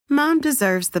Mom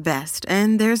deserves the best,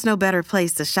 and there's no better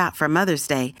place to shop for Mother's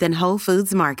Day than Whole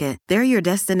Foods Market. They're your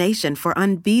destination for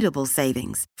unbeatable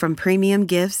savings, from premium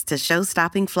gifts to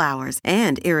show-stopping flowers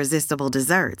and irresistible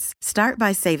desserts. Start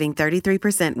by saving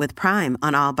 33% with Prime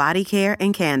on all body care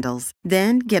and candles.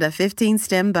 Then get a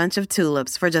 15-stem bunch of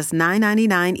tulips for just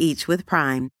 $9.99 each with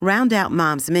Prime. Round out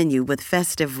Mom's menu with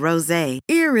festive rosé,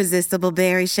 irresistible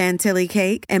berry chantilly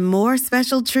cake, and more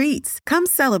special treats. Come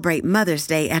celebrate Mother's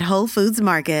Day at Whole Foods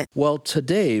Market. Well,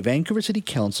 today, Vancouver City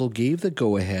Council gave the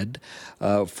go-ahead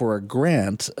for a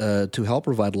grant to help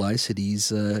revitalize city's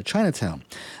Chinatown.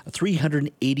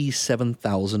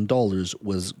 $387,000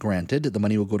 was granted. The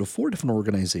money will go to 4 different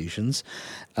organizations,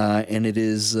 and it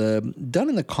is done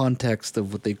in the context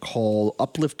of what they call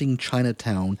Uplifting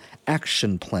Chinatown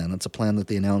Action Plan. That's a plan that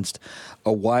they announced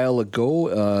a while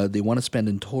ago. They want to spend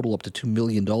in total up to $2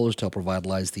 million to help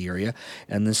revitalize the area,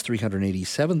 and this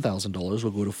 $387,000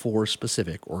 will go to 4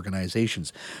 specific organizations.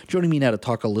 Joining me now to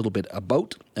talk a little bit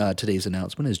about today's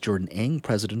announcement is Jordan Eng,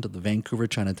 president of the Vancouver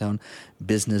Chinatown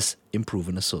Business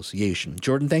Improvement Association.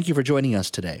 Jordan, thank you for joining us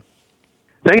today.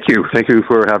 Thank you. Thank you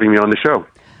for having me on the show.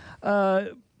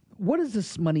 What does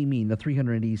this money mean, the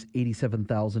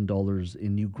 $387,000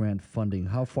 in new grant funding?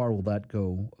 How far will that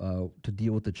go to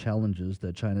deal with the challenges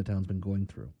that Chinatown's been going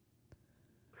through?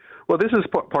 Well, this is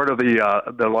part of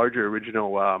the larger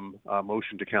original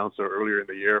motion to council earlier in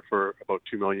the year for about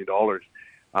 $2 million.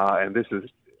 And this is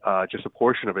just a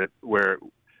portion of it where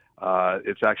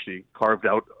it's actually carved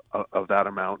out of that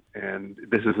amount. And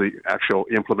this is the actual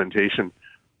implementation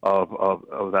of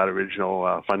that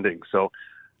original funding. So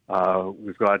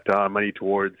we've got money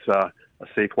towards a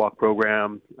safe walk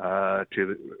program to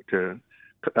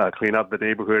clean up the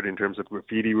neighborhood in terms of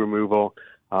graffiti removal.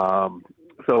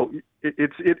 So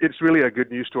it's really a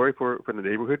good news story for the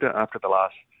neighborhood after the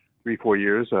last 3-4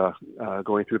 years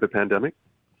going through the pandemic.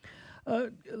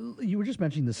 You were just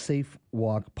mentioning the Safe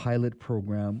Walk pilot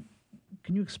program.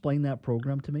 Can you explain that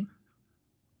program to me?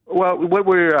 Well, what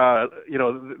we're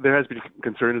there has been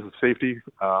concerns of safety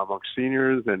amongst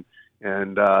seniors and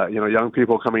young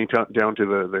people coming down to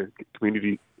the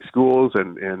community schools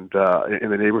and in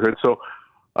the neighborhood. So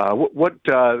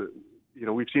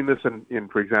we've seen this in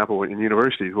for example, in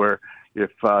universities where if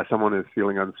someone is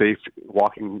feeling unsafe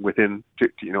walking within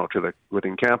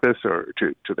campus or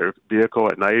to their vehicle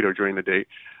at night or during the day,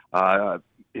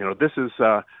 this is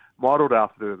modeled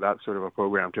after that sort of a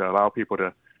program to allow people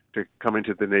to come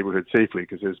into the neighborhood safely,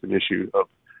 because there's been issue of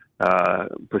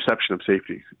perception of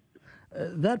safety.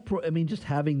 Just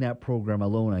having that program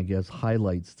alone, I guess,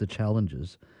 highlights the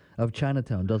challenges of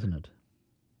Chinatown, doesn't it?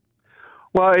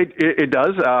 Well, it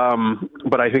does,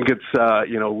 but I think it's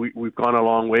we've gone a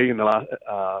long way in the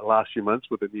last few months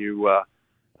with the new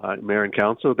mayor and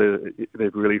council.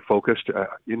 They've really focused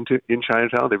in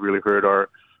Chinatown. They've really heard our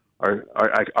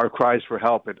cries for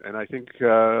help, and I think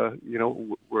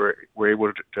we're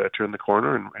able to turn the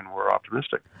corner, and we're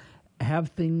optimistic.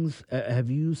 Have you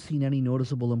seen any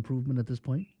noticeable improvement at this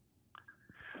point?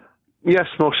 Yes,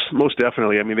 most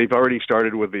definitely. I mean, they've already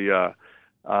started with the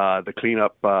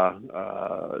cleanup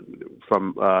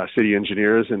from city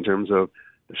engineers in terms of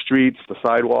the streets, the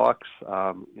sidewalks,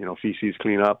 feces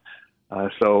cleanup.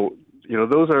 So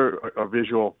those are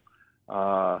visual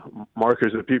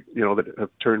markers that people that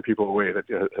have turned people away, that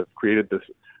have created this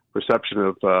perception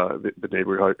of the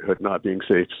neighborhood not being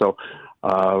safe. So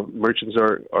merchants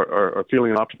are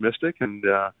feeling optimistic, and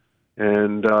the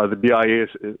BIA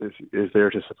is there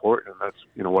to support, and that's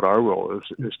what our role is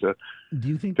to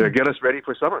get us ready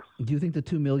for summer. Do you think the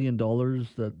 $2 million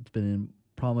that's been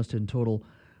promised in total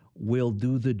will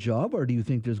do the job, or do you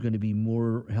think there's going to be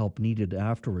more help needed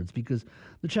afterwards? Because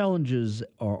the challenges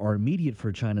are immediate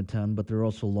for Chinatown, but there are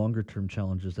also longer-term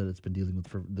challenges that it's been dealing with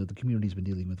that the community's been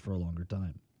dealing with for a longer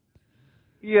time.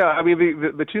 Yeah, I mean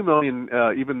the $2 million,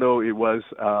 even though it was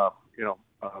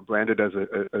branded as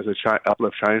a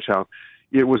Uplift Chinatown,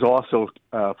 it was also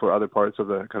for other parts of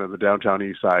the kind of the downtown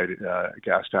east side,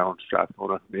 Gastown,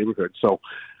 Strathcona neighborhood. So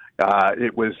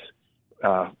it was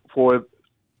for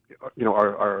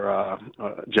our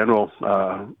general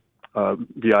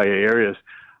BIA areas.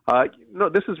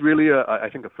 This is really I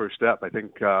think a first step. I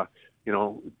think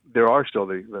there are still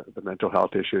the mental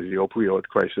health issues, the opioid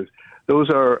crisis. Those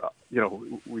are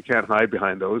we can't hide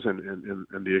behind those and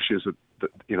the issues that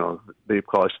they've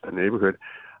caused the neighborhood.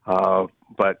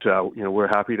 But we're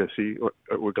happy to see,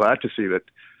 we're glad to see that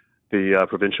the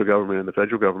provincial government and the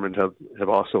federal government have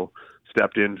also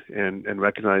stepped in and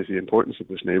recognized the importance of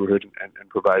this neighborhood and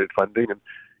provided funding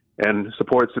and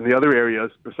supports in the other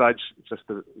areas besides just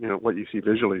what you see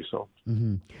visually. So,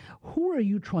 Who are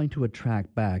you trying to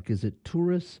attract back? Is it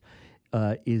tourists?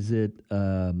 Is it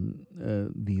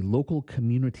the local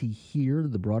community here,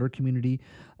 the broader community,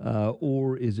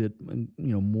 or is it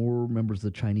more members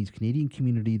of the Chinese Canadian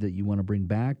community that you want to bring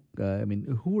back?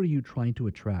 Who are you trying to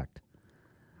attract?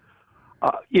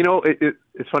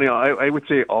 It's funny. I would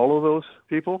say all of those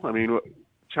people. I mean,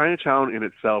 Chinatown in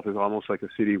itself is almost like a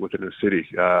city within a city.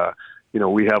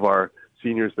 We have our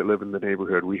seniors that live in the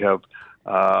neighborhood. We have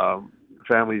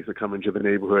families that come into the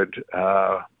neighborhood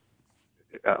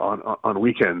on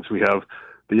weekends. We have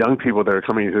the young people that are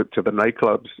coming to the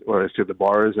nightclubs or to the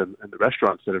bars and the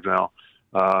restaurants that have now,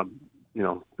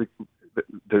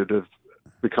 they've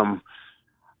become,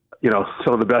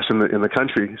 some of the best in the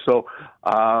country. So,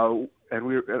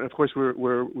 and of course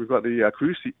we've got the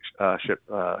cruise ship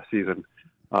season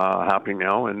happening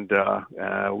now, and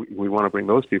we want to bring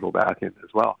those people back in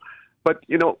as well. But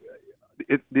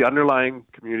the underlying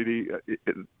community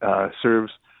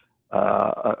serves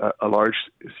a large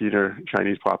senior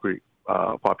Chinese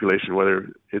population, whether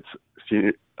it's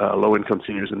low-income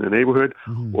seniors in the neighborhood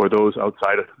or those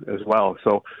outside as well.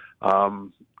 So,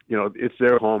 it's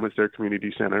their home, it's their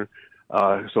community center,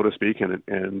 so to speak, and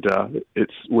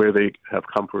it's where they have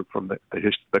comfort from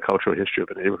the cultural history of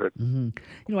the neighborhood.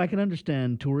 I can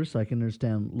understand tourists, I can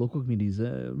understand local communities.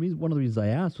 One of the reasons I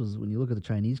asked was when you look at the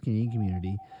Chinese Canadian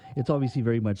community, it's obviously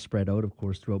very much spread out, of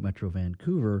course, throughout Metro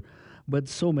Vancouver, but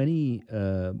so many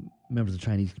members of the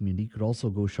Chinese community could also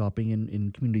go shopping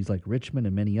in communities like Richmond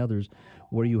and many others,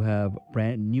 where you have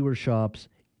brand newer shops,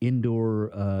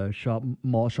 indoor shopping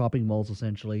malls,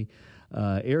 essentially,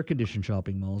 air-conditioned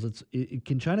shopping malls.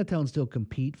 Can Chinatown still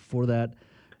compete for that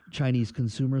Chinese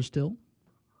consumer still?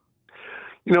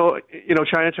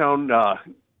 Chinatown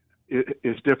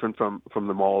is different from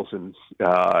the malls and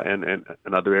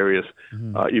other areas,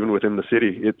 even within the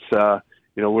city. It's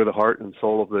we're the heart and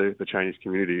soul of the Chinese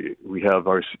community. We have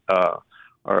our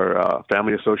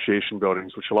family association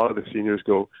buildings, which a lot of the seniors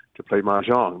go to play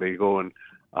mahjong. They go and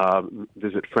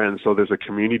visit friends. So there's a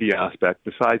community aspect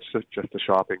besides just the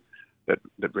shopping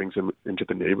that brings them into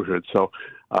the neighborhood. So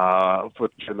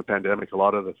in the pandemic, a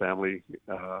lot of the family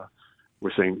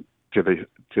were saying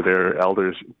to their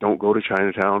elders, don't go to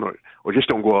Chinatown or just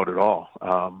don't go out at all.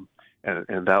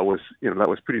 And that was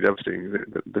pretty devastating.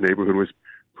 The neighborhood was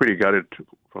pretty gutted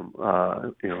from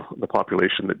the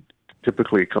population that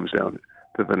typically comes down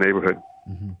to the neighborhood.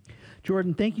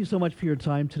 Jordan, thank you so much for your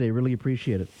time today. Really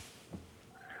appreciate it.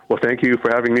 Well, thank you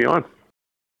for having me on.